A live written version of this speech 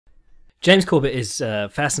James Corbett is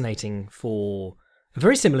fascinating for a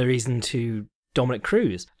very similar reason to Dominic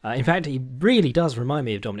Cruz. In fact, he really does remind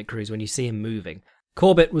me of Dominic Cruz when you see him moving.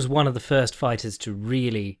 Corbett was one of the first fighters to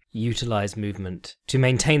really utilise movement to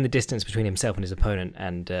maintain the distance between himself and his opponent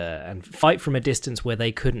and fight from a distance where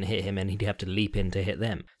they couldn't hit him and he'd have to leap in to hit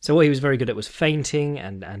them. So what he was very good at was feinting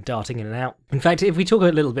and darting in and out. In fact, if we talk a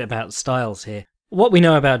little bit about styles here, what we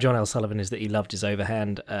know about John L. Sullivan is that he loved his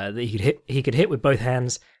overhand, that he could hit with both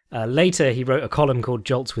hands. Later, he wrote a column called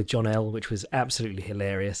Jolts with John L., which was absolutely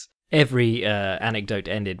hilarious. Every anecdote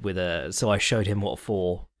ended with a, so I showed him what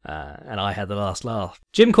for, and I had the last laugh.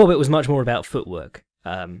 Jim Corbett was much more about footwork,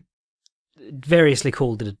 variously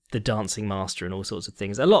called the dancing master and all sorts of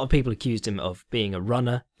things. A lot of people accused him of being a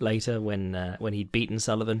runner later when he'd beaten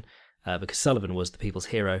Sullivan, because Sullivan was the people's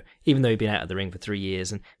hero, even though he'd been out of the ring for 3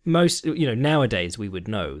 years. And most, nowadays we would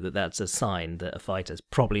know that that's a sign that a fighter's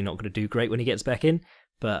probably not going to do great when he gets back in.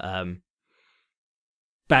 But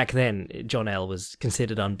back then, John L. was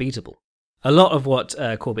considered unbeatable. A lot of what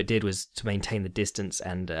Corbett did was to maintain the distance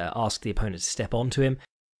and ask the opponent to step onto him.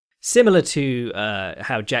 Similar to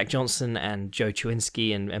how Jack Johnson and Joe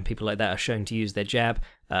Chewinski and people like that are shown to use their jab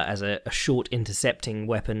as a short intercepting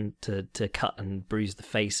weapon to cut and bruise the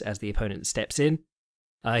face as the opponent steps in.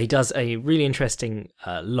 He does a really interesting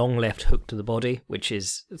long left hook to the body, which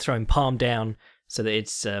is thrown palm down so that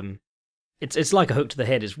it's like a hook to the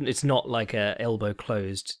head. It's not like a elbow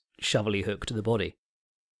closed shovelly hook to the body.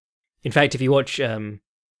 In fact, if you watch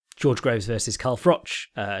George Groves versus Carl Froch,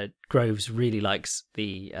 Groves really likes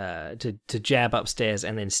to jab upstairs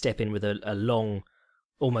and then step in with a long,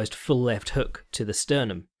 almost full left hook to the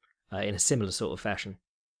sternum in a similar sort of fashion.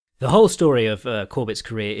 The whole story of Corbett's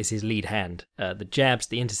career is his lead hand. The jabs,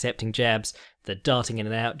 the intercepting jabs, the darting in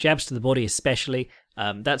and out, jabs to the body especially.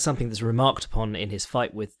 That's something that's remarked upon in his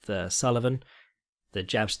fight with Sullivan. The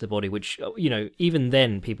jabs to the body, which, even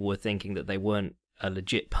then people were thinking that they weren't a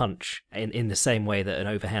legit punch in the same way that an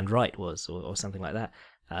overhand right was or something like that.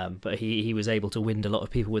 But he was able to wind a lot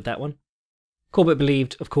of people with that one. Corbett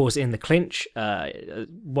believed, of course, in the clinch.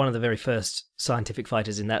 One of the very first scientific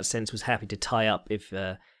fighters in that sense was happy to tie up if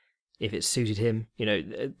it suited him.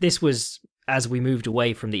 This was as we moved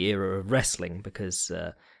away from the era of wrestling, because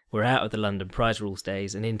we're out of the London Prize Rules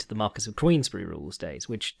days and into the Marquess of Queensberry Rules days,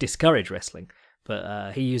 which discouraged wrestling.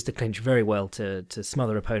 But he used the clinch very well to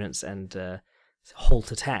smother opponents and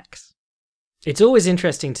halt attacks. It's always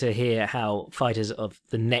interesting to hear how fighters of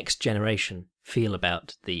the next generation feel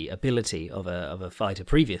about the ability of a fighter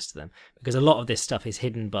previous to them, because a lot of this stuff is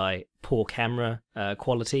hidden by poor camera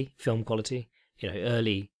quality, film quality,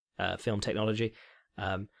 early film technology.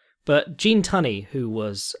 But Gene Tunney, who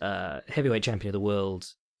was heavyweight champion of the world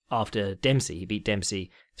after Dempsey, he beat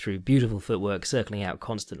Dempsey through beautiful footwork, circling out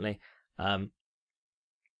constantly.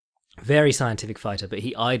 Very scientific fighter, but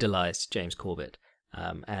he idolized James Corbett,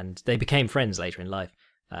 and they became friends later in life,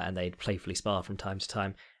 and they'd playfully spar from time to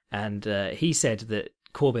time. And he said that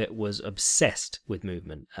Corbett was obsessed with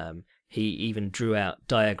movement. He even drew out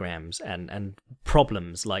diagrams and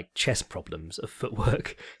problems like chess problems of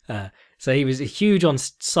footwork. So he was huge on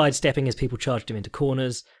sidestepping as people charged him into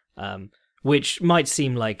corners, which might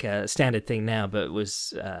seem like a standard thing now, but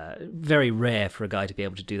was very rare for a guy to be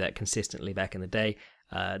able to do that consistently back in the day.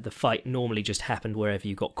 The fight normally just happened wherever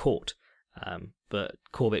you got caught, but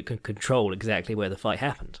Corbett could control exactly where the fight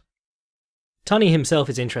happened. Tunney himself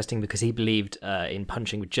is interesting because he believed in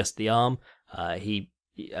punching with just the arm.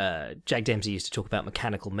 Jack Dempsey used to talk about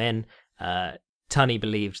mechanical men. Tunney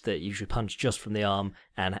believed that you should punch just from the arm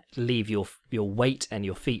and leave your weight and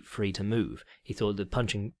your feet free to move. He thought that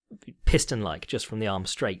punching piston-like just from the arm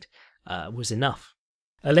straight was enough.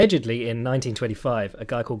 Allegedly, in 1925, a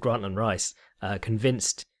guy called Grantland Rice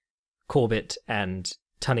convinced Corbett and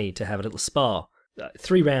Tunney to have a little spar.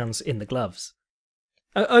 3 rounds in the gloves.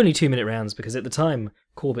 Only 2-minute rounds, because at the time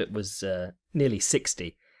Corbett was nearly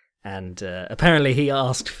 60, and apparently he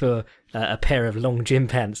asked for a pair of long gym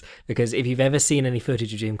pants, because if you've ever seen any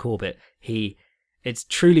footage of Jim Corbett, it's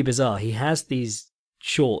truly bizarre. He has these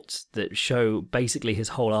shorts that show basically his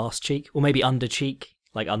whole arse cheek, or maybe under cheek,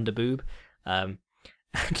 like under boob.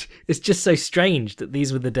 And it's just so strange that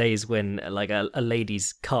these were the days when like a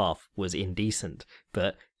lady's calf was indecent,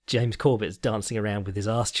 but James Corbett's dancing around with his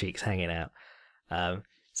arse cheeks hanging out.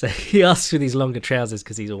 So he asks for these longer trousers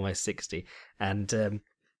because he's almost 60, and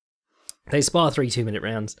they spar 3 2-minute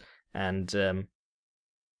rounds, and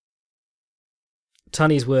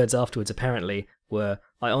Tunney's words afterwards apparently were,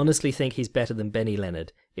 "I honestly think he's better than Benny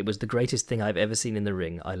Leonard. It was the greatest thing I've ever seen in the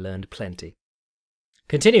ring. I learned plenty."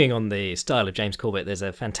 Continuing on the style of James Corbett, there's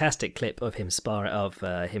a fantastic clip of him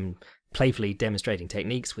playfully demonstrating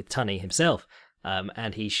techniques with Tunney himself,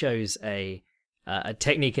 and he shows a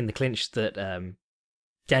technique in the clinch that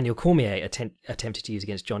Daniel Cormier attempted to use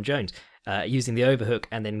against John Jones, using the overhook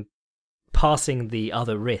and then passing the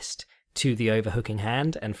other wrist to the overhooking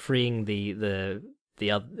hand and freeing the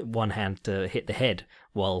other one hand to hit the head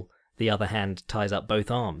while the other hand ties up both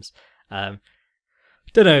arms.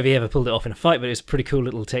 Don't know if he ever pulled it off in a fight, but it was a pretty cool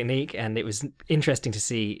little technique, and it was interesting to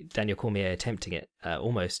see Daniel Cormier attempting it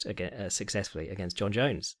almost successfully against John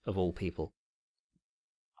Jones, of all people.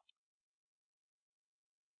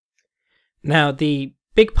 Now, the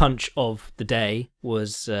big punch of the day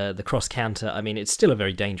was the cross counter. I mean, it's still a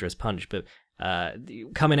very dangerous punch, but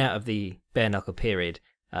coming out of the bare knuckle period,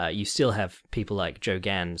 you still have people like Joe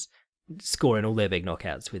Gans scoring all their big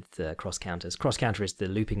knockouts with cross counters. Cross counter is the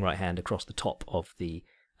looping right hand across the top of the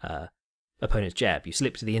opponent's jab. You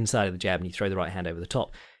slip to the inside of the jab and you throw the right hand over the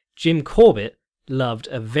top. Jim Corbett loved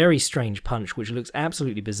a very strange punch, which looks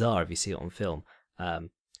absolutely bizarre if you see it on film,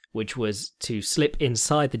 which was to slip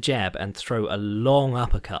inside the jab and throw a long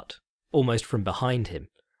uppercut almost from behind him,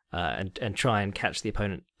 and try and catch the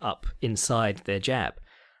opponent up inside their jab.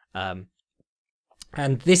 And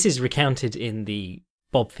this is recounted in the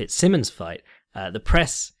Bob Fitzsimmons fight. The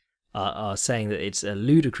press are saying that it's a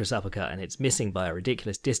ludicrous uppercut and it's missing by a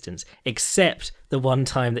ridiculous distance, except the one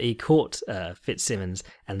time that he caught Fitzsimmons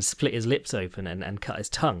and split his lips open and cut his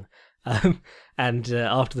tongue. And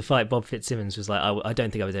after the fight, Bob Fitzsimmons was like, I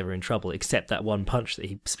don't think I was ever in trouble, except that one punch that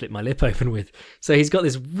he split my lip open with. So he's got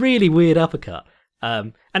this really weird uppercut.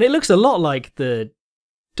 And it looks a lot like the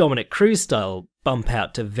Dominic Cruz style bump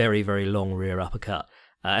out to very, very long rear uppercut.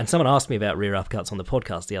 And someone asked me about rear uppercuts on the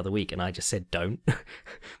podcast the other week, and I just said don't.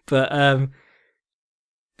 But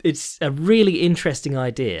it's a really interesting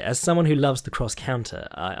idea. As someone who loves the cross counter,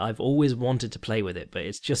 I've always wanted to play with it, but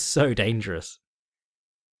it's just so dangerous.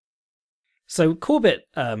 So Corbett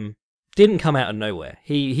didn't come out of nowhere.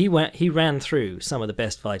 He ran through some of the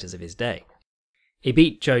best fighters of his day. He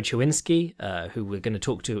beat Joe Chowinski, who we're going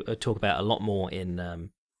to talk about a lot more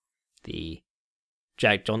in the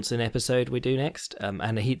Jack Johnson episode we do next.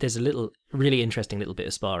 And there's a really interesting little bit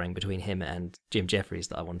of sparring between him and Jim Jeffries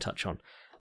that I want to touch on.